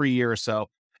properties every year or so.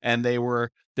 And they were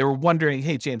wondering,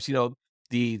 hey, James,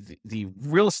 the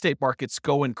real estate market's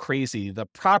going crazy. The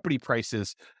property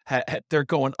prices, they're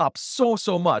going up so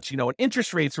much, and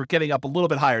interest rates were getting up a little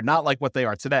bit higher, not like what they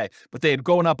are today, but they had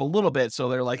gone up a little bit. So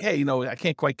they're like, hey, I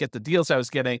can't quite get the deals I was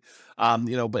getting,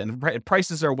 but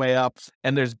prices are way up.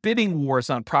 And there's bidding wars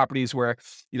on properties where,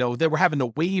 they were having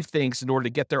to waive things in order to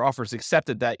get their offers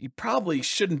accepted that you probably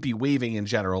shouldn't be waiving in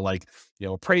general, like,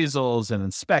 appraisals and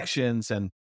inspections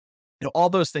and, all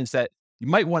those things that you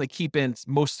might want to keep in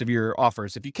most of your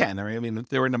offers if you can. I mean,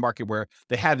 they were in a market where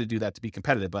they had to do that to be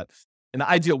competitive, but in the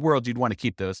ideal world, you'd want to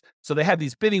keep those. So they had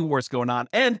these bidding wars going on,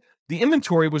 and the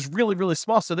inventory was really, really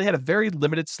small. So they had a very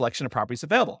limited selection of properties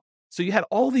available. So you had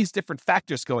all these different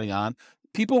factors going on.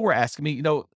 People were asking me,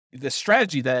 the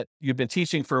strategy that you've been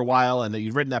teaching for a while and that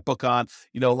you've written that book on,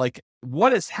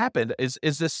 what has happened? Is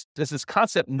this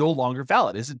concept no longer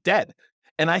valid? Is it dead?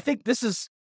 And I think this is,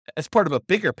 as part of a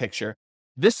bigger picture,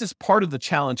 this is part of the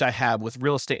challenge I have with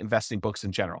real estate investing books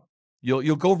in general.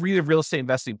 You'll go read a real estate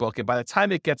investing book, and by the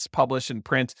time it gets published in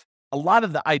print, a lot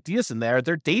of the ideas in there,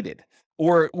 they're dated.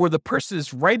 Or the person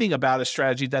is writing about a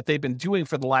strategy that they've been doing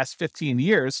for the last 15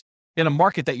 years in a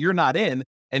market that you're not in,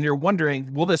 and you're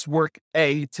wondering, will this work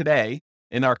today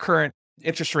in our current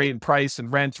interest rate and price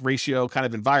and rent ratio kind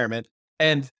of environment?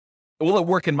 And will it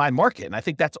work in my market? And I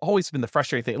think that's always been the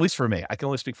frustrating thing, at least for me. I can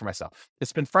only speak for myself.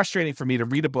 It's been frustrating for me to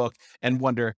read a book and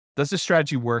wonder, does this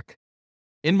strategy work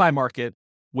in my market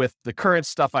with the current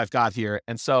stuff I've got here?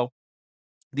 And so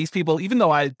these people, even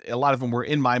though a lot of them were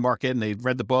in my market and they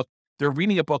read the book, they're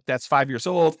reading a book that's 5 years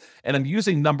old, and I'm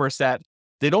using numbers that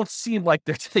they don't seem like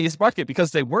they're today's market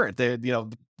because they weren't.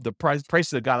 The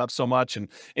prices had gone up so much, and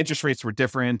interest rates were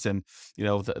different, and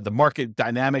the market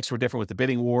dynamics were different with the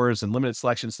bidding wars and limited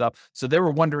selection stuff. So they were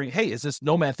wondering, hey, is this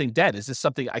nomad thing dead? Is this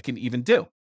something I can even do?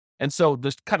 And so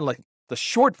there's kind of like the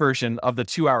short version of the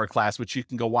 2-hour class, which you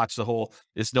can go watch the whole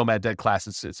Is Nomad Dead class.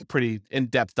 It's a pretty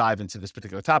in-depth dive into this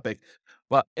particular topic.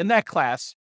 But in that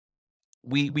class,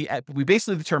 we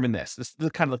basically determine this. This is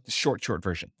kind of like the short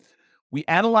version. We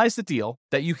analyze the deal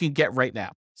that you can get right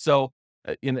now. So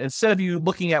instead of you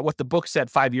looking at what the book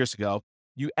said 5 years ago,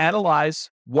 you analyze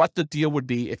what the deal would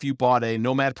be if you bought a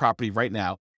nomad property right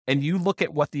now, and you look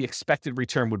at what the expected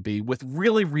return would be with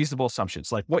really reasonable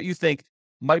assumptions, like what you think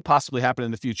might possibly happen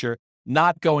in the future,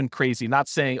 not going crazy, not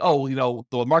saying,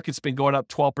 the market's been going up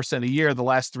 12% a year the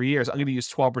last 3 years. I'm going to use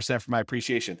 12% for my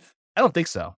appreciation. I don't think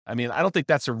so. I mean, I don't think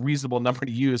that's a reasonable number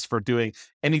to use for doing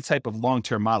any type of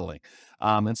long-term modeling.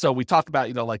 And so we talk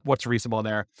about, like what's reasonable in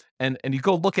there, and you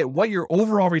go look at what your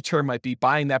overall return might be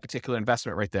buying that particular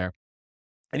investment right there.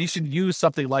 And you should use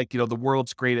something like, the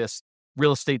world's greatest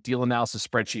real estate deal analysis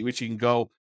spreadsheet, which you can go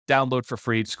download for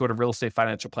free. Just go to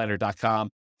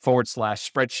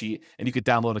realestatefinancialplanner.com/spreadsheet, and you could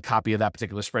download a copy of that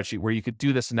particular spreadsheet where you could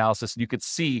do this analysis, and you could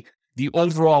see the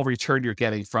overall return you're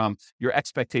getting from your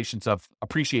expectations of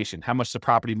appreciation, how much the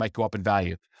property might go up in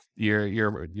value,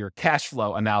 your cash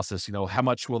flow analysis, how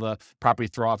much will the property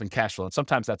throw off in cash flow? And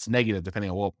sometimes that's negative depending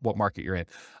on what market you're in,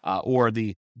 or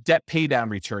the debt pay down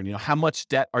return, how much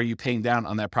debt are you paying down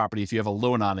on that property if you have a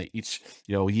loan on it each,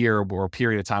 year or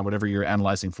period of time, whatever you're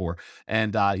analyzing for.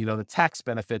 And, the tax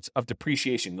benefits of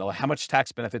depreciation, how much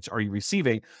tax benefits are you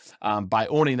receiving by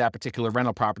owning that particular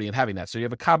rental property and having that? So you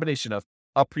have a combination of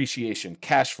appreciation,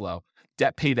 cash flow,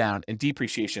 debt pay down, and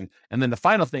depreciation. And then the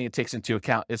final thing it takes into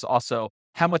account is also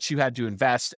how much you had to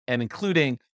invest, and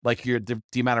including like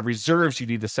the amount of reserves you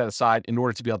need to set aside in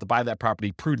order to be able to buy that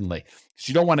property prudently. Because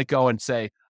you don't want to go and say,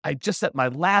 I just set my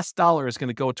last dollar is going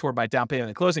to go toward my down payment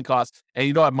and closing costs, and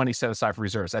you don't have money set aside for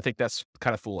reserves. I think that's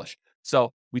kind of foolish.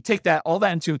 So we take all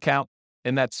that into account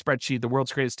in that spreadsheet, the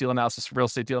world's greatest deal analysis, real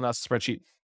estate deal analysis spreadsheet,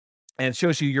 and it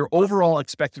shows you your overall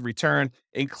expected return,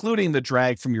 including the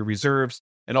drag from your reserves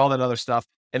and all that other stuff.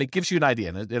 And it gives you an idea,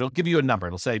 and it'll give you a number.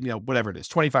 It'll say, whatever it is,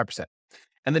 25%.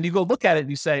 And then you go look at it and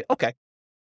you say, okay,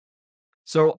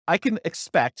 so I can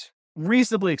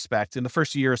reasonably expect in the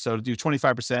first year or so to do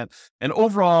 25%. And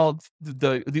overall,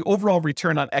 the overall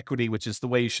return on equity, which is the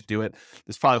way you should do it.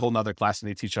 There's probably a whole nother class that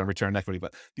they teach on return on equity,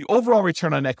 but the overall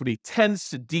return on equity tends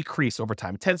to decrease over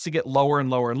time. It tends to get lower and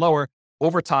lower and lower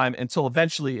over time until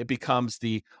eventually it becomes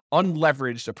the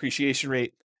unleveraged appreciation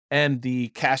rate and the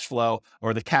cash flow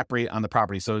or the cap rate on the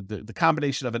property. So the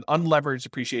combination of an unleveraged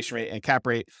appreciation rate and cap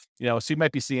rate, so you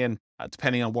might be seeing,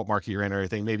 depending on what market you're in or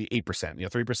anything, maybe 8%,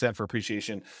 3% for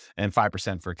appreciation and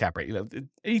 5% for cap rate.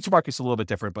 Each market's a little bit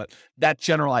different, but that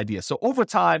general idea. So over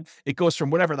time, it goes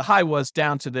from whatever the high was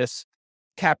down to this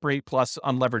cap rate plus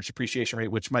unleveraged appreciation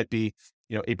rate, which might be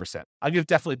 8%. I'll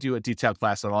definitely do a detailed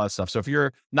class on all that stuff. So if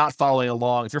you're not following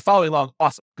along, if you're following along,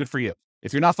 awesome, good for you.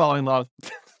 If you're not following along,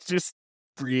 just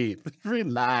breathe,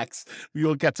 relax. We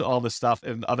will get to all this stuff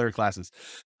in other classes.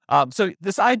 So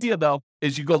this idea though,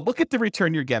 is you go look at the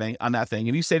return you're getting on that thing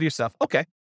and you say to yourself, okay,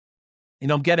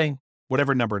 I'm getting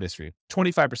whatever number it is for you,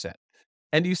 25%.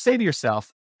 And you say to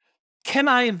yourself, can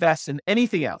I invest in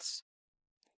anything else?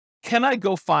 Can I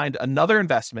go find another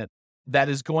investment that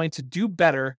is going to do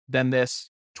better than this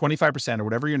 25% or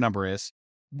whatever your number is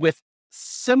with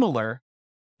similar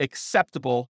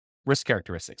acceptable risk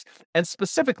characteristics? And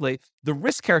specifically, the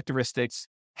risk characteristics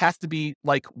have to be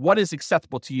like what is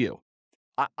acceptable to you.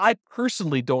 I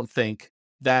personally don't think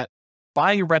that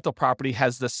buying a rental property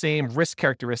has the same risk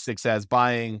characteristics as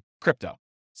buying crypto,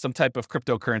 some type of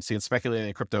cryptocurrency and speculating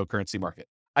in the cryptocurrency market.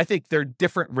 I think they're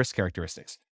different risk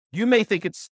characteristics. You may think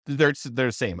they're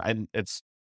the same, and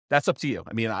that's up to you.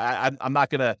 I mean, I'm not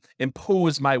going to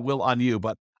impose my will on you,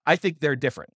 but I think they're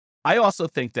different. I also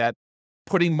think that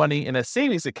putting money in a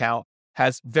savings account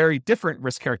has very different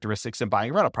risk characteristics than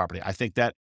buying a rental property. I think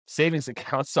that savings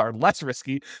accounts are less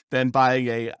risky than buying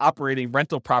a operating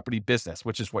rental property business,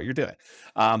 which is what you're doing.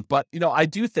 But I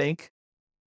do think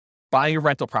buying a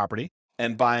rental property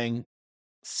and buying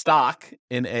stock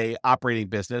in a operating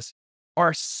business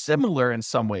are similar in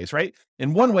some ways, right?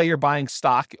 In one way, you're buying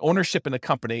stock, ownership in a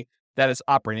company that is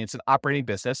operating. It's an operating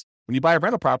business. When you buy a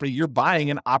rental property, you're buying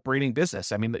an operating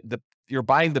business. I mean, you're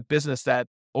buying the business that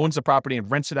owns the property and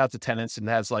rents it out to tenants and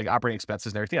has like operating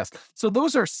expenses and everything else. So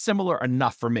those are similar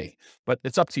enough for me, but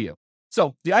it's up to you.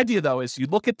 So the idea though is you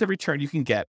look at the return you can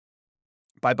get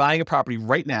by buying a property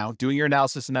right now, doing your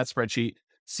analysis in that spreadsheet,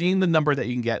 seeing the number that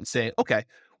you can get and saying, okay,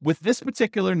 with this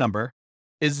particular number,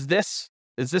 is this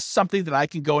something that I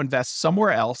can go invest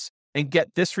somewhere else and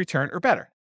get this return or better?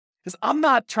 Because I'm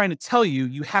not trying to tell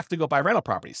you have to go buy rental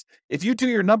properties. If you do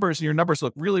your numbers and your numbers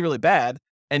look really, really bad,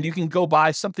 and you can go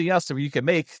buy something else where you can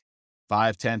make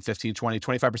 5, 10, 15, 20,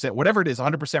 25%, whatever it is,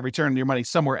 100% return on your money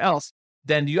somewhere else,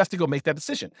 then you have to go make that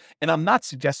decision. And I'm not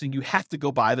suggesting you have to go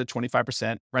buy the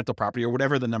 25% rental property or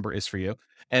whatever the number is for you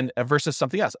and versus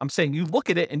something else. I'm saying you look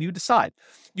at it and you decide.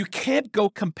 You can't go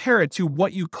compare it to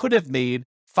what you could have made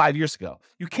 5 years ago.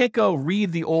 You can't go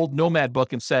read the old Nomad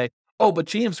book and say, oh, but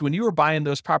James, when you were buying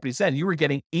those properties then, you were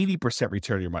getting 80%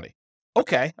 return on your money.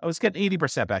 Okay, I was getting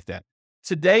 80% back then.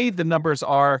 Today, the numbers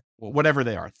are whatever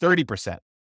they are, 30%.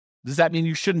 Does that mean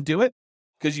you shouldn't do it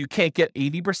because you can't get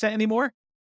 80% anymore?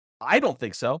 I don't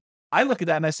think so. I look at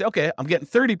that and I say, okay, I'm getting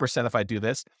 30% if I do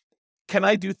this. Can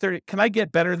I do 30? Can I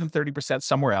get better than 30%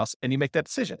 somewhere else? And you make that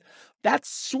decision. That's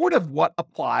sort of what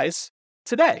applies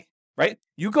today, right?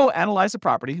 You go analyze a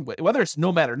property, whether it's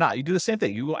Nomad or not, you do the same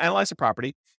thing. You go analyze a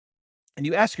property and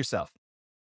you ask yourself,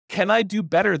 can I do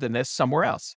better than this somewhere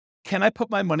else? Can I put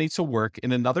my money to work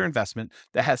in another investment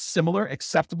that has similar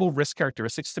acceptable risk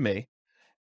characteristics to me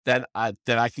that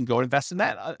I can go invest in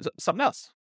that, something else?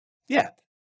 Yeah.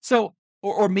 So,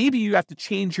 or maybe you have to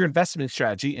change your investment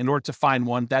strategy in order to find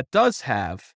one that does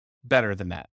have better than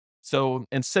that. So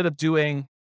instead of doing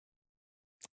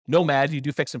Nomad, you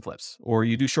do fix and flips, or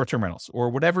you do short-term rentals, or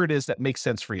whatever it is that makes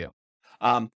sense for you.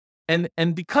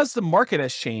 And because the market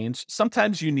has changed,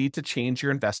 sometimes you need to change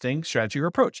your investing strategy or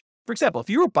approach. For example, if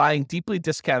you were buying deeply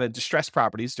discounted distressed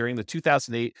properties during the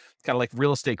 2008 kind of like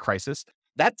real estate crisis,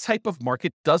 that type of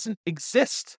market doesn't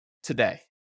exist today.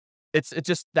 It's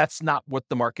just, that's not what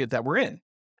the market that we're in.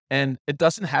 And it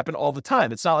doesn't happen all the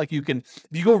time. It's not like if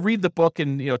you go read the book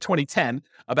in 2010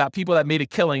 about people that made a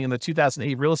killing in the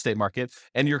 2008 real estate market,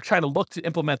 and you're trying to look to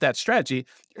implement that strategy,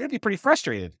 you're going to be pretty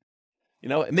frustrated.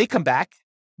 It may come back,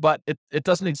 but it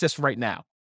doesn't exist right now.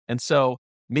 And so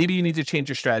maybe you need to change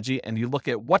your strategy and you look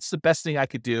at what's the best thing I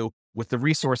could do with the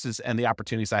resources and the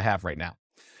opportunities I have right now.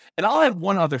 And I'll add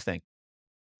one other thing.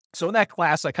 So in that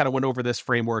class, I kind of went over this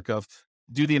framework of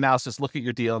do the analysis, look at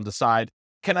your deal and decide,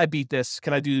 can I beat this?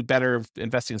 Can I do better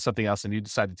investing in something else? And you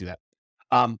decide to do that.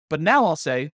 But now I'll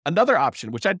say another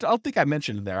option, which I don't think I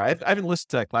mentioned in there. I haven't listened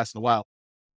to that class in a while,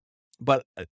 but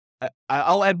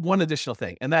I'll add one additional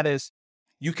thing, and that is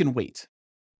you can wait.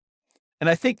 And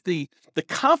I think the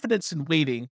confidence in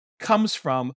waiting comes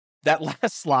from that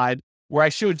last slide where I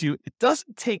showed you it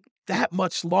doesn't take that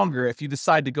much longer if you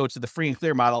decide to go to the free and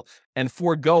clear model and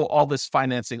forego all this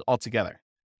financing altogether.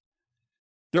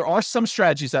 There are some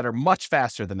strategies that are much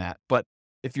faster than that, but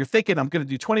if you're thinking I'm going to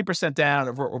do 20%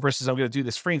 down versus I'm going to do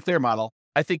this free and clear model,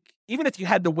 I think even if you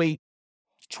had to wait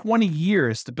 20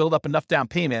 years to build up enough down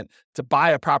payment to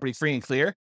buy a property free and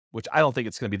clear, which I don't think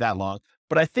it's going to be that long,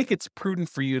 but I think it's prudent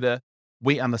for you to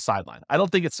wait on the sideline. I don't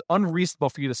think it's unreasonable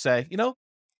for you to say,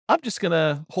 I'm just going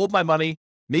to hold my money.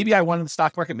 Maybe I want it in the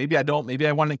stock market. Maybe I don't. Maybe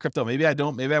I want it in crypto. Maybe I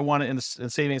don't. Maybe I want it in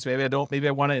savings. Maybe I don't. Maybe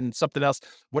I want it in something else.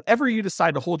 Whatever you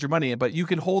decide to hold your money in, but you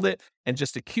can hold it and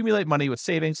just accumulate money with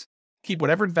savings, keep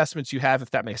whatever investments you have,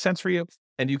 if that makes sense for you,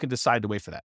 and you can decide to wait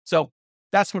for that. So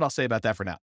that's what I'll say about that for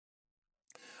now.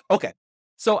 Okay.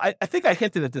 So I think I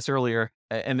hinted at this earlier,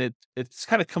 and it's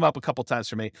kind of come up a couple times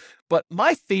for me, but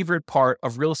my favorite part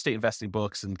of real estate investing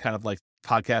books and kind of like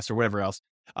podcasts or whatever else,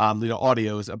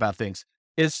 audios about things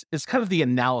is kind of the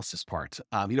analysis part.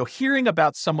 Hearing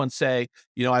about someone say,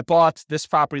 I bought this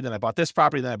property, then I bought this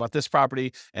property, then I bought this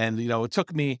property. And, it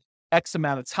took me X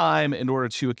amount of time in order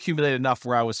to accumulate enough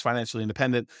where I was financially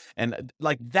independent. And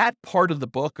like that part of the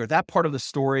book or that part of the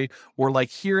story, or like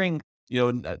hearing,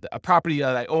 a property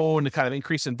that I own kind of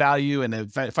increase in value and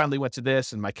it finally went to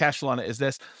this and my cash flow on it is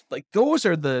this, like those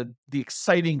are the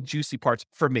exciting, juicy parts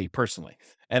for me personally.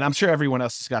 And I'm sure everyone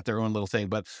else has got their own little thing,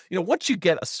 but once you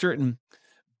get a certain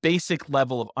basic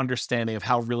level of understanding of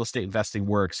how real estate investing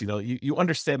works, you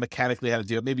understand mechanically how to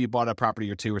do it. Maybe you bought a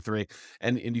property or two or three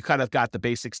and you kind of got the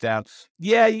basics down.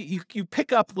 Yeah, you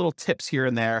pick up little tips here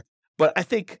and there, but I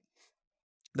think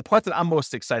the part that I'm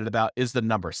most excited about is the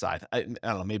number side. I don't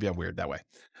know, maybe I'm weird that way.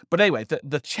 But anyway,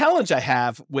 the challenge I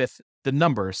have with the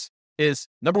numbers is,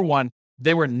 number one,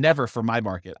 they were never for my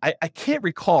market. I can't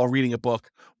recall reading a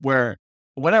book where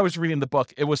when I was reading the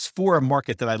book, it was for a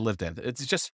market that I lived in. It's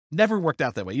just never worked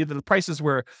out that way. Either the prices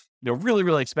were, really,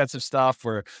 really expensive stuff,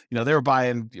 or, they were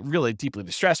buying really deeply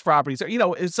distressed properties, or,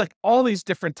 it's like all these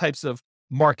different types of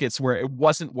markets where it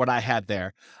wasn't what I had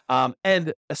there.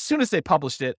 And as soon as they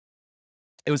published it,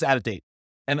 it was out of date.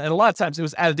 And a lot of times it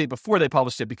was out of date before they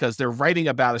published it because they're writing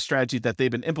about a strategy that they've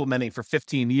been implementing for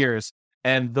 15 years.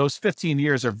 And those 15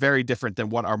 years are very different than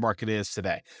what our market is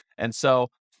today. And so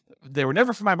they were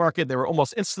never for my market. They were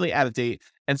almost instantly out of date.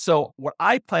 And so what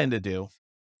I plan to do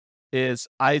is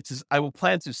I will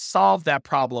plan to solve that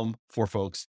problem for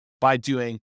folks by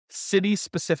doing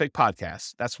city-specific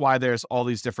podcasts. That's why there's all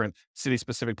these different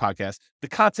city-specific podcasts. The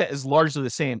content is largely the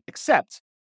same, except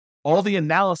all the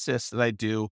analysis that I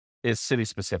do is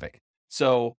city-specific.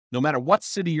 So no matter what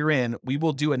city you're in, we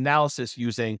will do analysis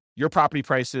using your property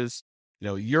prices,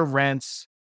 your rents,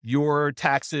 your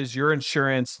taxes, your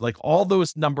insurance, like all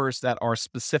those numbers that are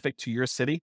specific to your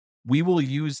city. We will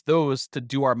use those to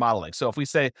do our modeling. So if we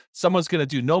say someone's going to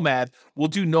do Nomad, we'll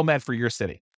do Nomad for your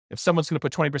city. If someone's going to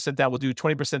put 20% down, we'll do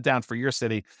 20% down for your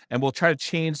city, and we'll try to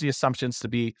change the assumptions to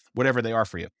be whatever they are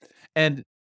for you. And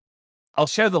I'll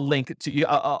share the link to you.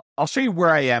 I'll show you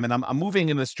where I am, and I'm moving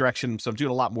in this direction. So I'm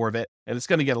doing a lot more of it, and it's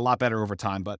going to get a lot better over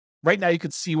time. But right now you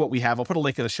can see what we have. I'll put a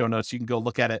link in the show notes. You can go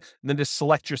look at it and then just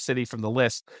select your city from the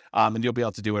list. And you'll be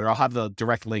able to do it, or I'll have the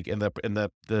direct link in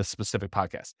the specific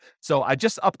podcast. So I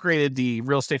just upgraded the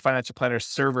Real Estate Financial Planner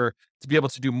server to be able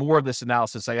to do more of this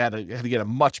analysis. I had to get a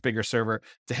much bigger server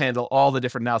to handle all the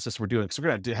different analysis we're doing. So we're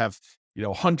going to have,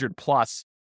 100 plus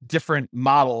different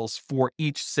models for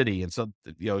each city. And so,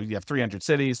 you have 300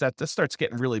 cities that starts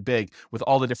getting really big with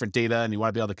all the different data, and you want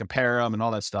to be able to compare them and all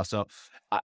that stuff. So,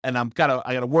 I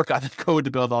gotta work on the code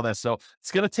to build all that. So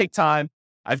it's going to take time.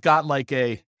 I've got like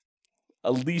a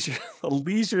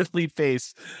leisurely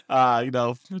pace,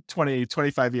 20,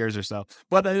 25 years or so,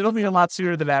 but it'll be a lot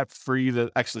sooner than that for you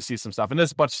to actually see some stuff. And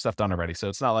there's a bunch of stuff done already. So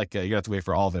it's not like you have to wait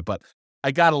for all of it, but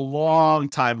I got a long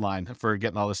timeline for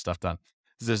getting all this stuff done.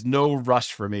 There's no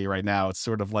rush for me right now. It's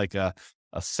sort of like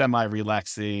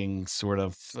semi-relaxing sort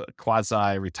of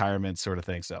quasi-retirement sort of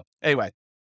thing. So anyway,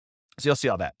 so you'll see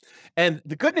all that. And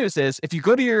the good news is if you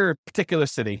go to your particular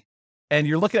city and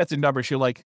you're looking at the numbers, you're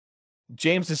like,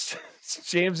 James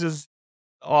is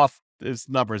off his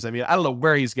numbers. I mean, I don't know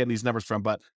where he's getting these numbers from,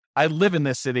 but I live in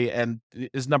this city and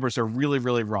his numbers are really,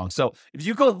 really wrong. So if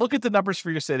you go look at the numbers for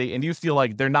your city and you feel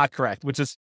like they're not correct, which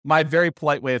is my very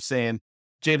polite way of saying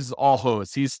James is all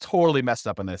hosed. He's totally messed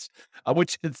up on this,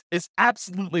 which is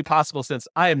absolutely possible since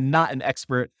I am not an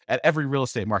expert at every real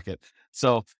estate market.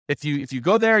 So if you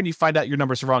go there and you find out your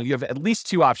numbers are wrong, you have at least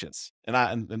two options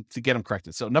and to get them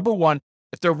corrected. So number one,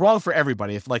 if they're wrong for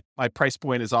everybody, if like my price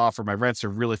point is off or my rents are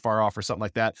really far off or something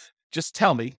like that, just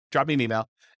tell me, drop me an email,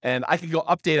 and I can go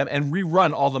update them and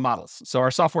rerun all the models. So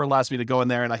our software allows me to go in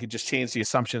there and I can just change the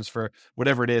assumptions for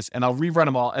whatever it is, and I'll rerun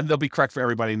them all and they'll be correct for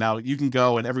everybody. Now you can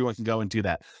go and everyone can go and do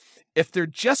that. If they're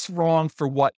just wrong for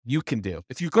what you can do,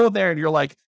 if you go there and you're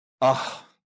like, oh,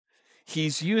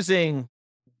 he's using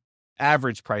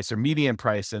average price or median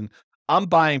price and I'm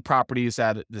buying properties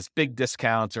at this big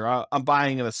discount, or I'm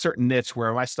buying in a certain niche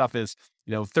where my stuff is,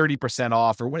 30%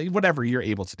 off or whatever you're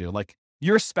able to do. Like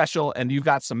you're special and you've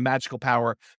got some magical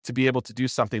power to be able to do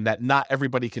something that not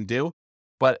everybody can do,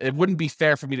 but it wouldn't be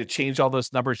fair for me to change all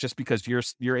those numbers just because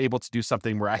you're able to do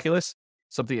something miraculous,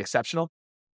 something exceptional.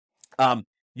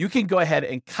 You can go ahead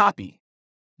and copy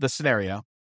the scenario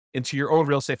into your own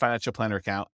real estate financial planner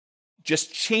account.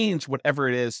 Just change whatever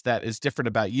it is that is different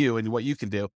about you and what you can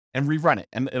do and rerun it.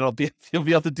 And you'll be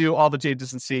able to do all the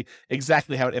changes and see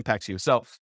exactly how it impacts you. So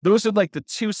those are like the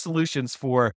two solutions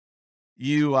for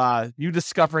you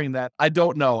discovering that I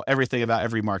don't know everything about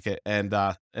every market, and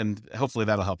hopefully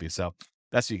that'll help you. So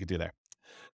that's what you can do there.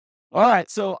 All right.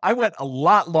 So I went a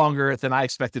lot longer than I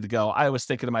expected to go. I was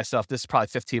thinking to myself, this is probably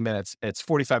 15 minutes. It's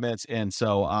 45 minutes in.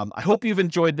 So I hope you've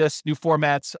enjoyed this new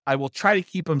formats. I will try to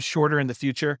keep them shorter in the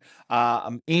future.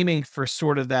 I'm aiming for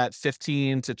sort of that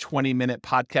 15 to 20 minute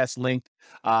podcast length.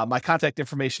 My contact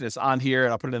information is on here,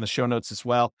 and I'll put it in the show notes as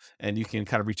well. And you can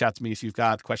kind of reach out to me if you've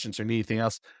got questions or need anything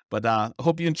else. But I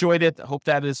hope you enjoyed it. I hope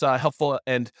that is helpful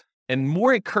and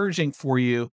more encouraging for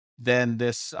you than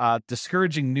this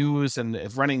discouraging news and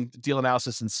running deal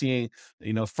analysis and seeing,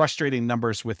 frustrating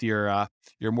numbers with your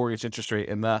mortgage interest rate.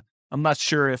 And I'm not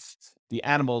sure if the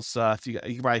animals, if you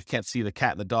probably can't see the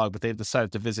cat and the dog, but they've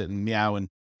decided to visit and meow, and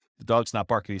the dog's not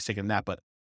barking, he's taking a nap, but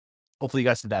hopefully you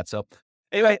guys did that. So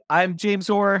anyway, I'm James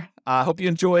Orr. Hope you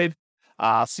enjoyed.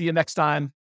 I'll see you next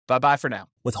time. Bye-bye for now.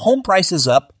 With home prices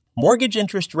up, mortgage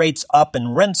interest rates up,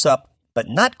 and rents up, but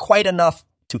not quite enough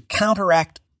to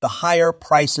counteract the higher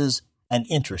prices and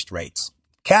interest rates,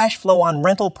 cash flow on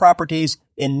rental properties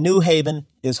in New Haven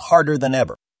is harder than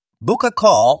ever. Book a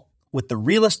call with the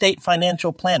Real Estate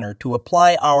Financial Planner to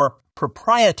apply our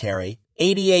proprietary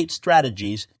 88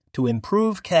 strategies to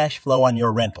improve cash flow on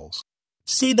your rentals.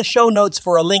 See the show notes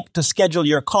for a link to schedule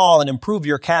your call and improve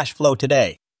your cash flow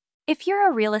today. If you're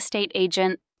a real estate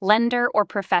agent, lender, or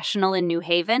professional in New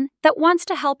Haven that wants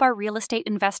to help our real estate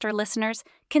investor listeners,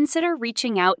 consider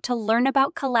reaching out to learn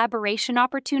about collaboration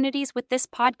opportunities with this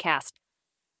podcast.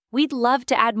 We'd love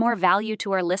to add more value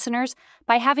to our listeners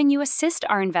by having you assist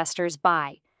our investors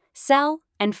buy, sell,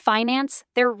 and finance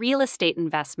their real estate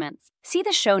investments. See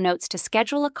the show notes to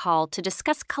schedule a call to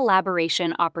discuss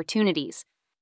collaboration opportunities.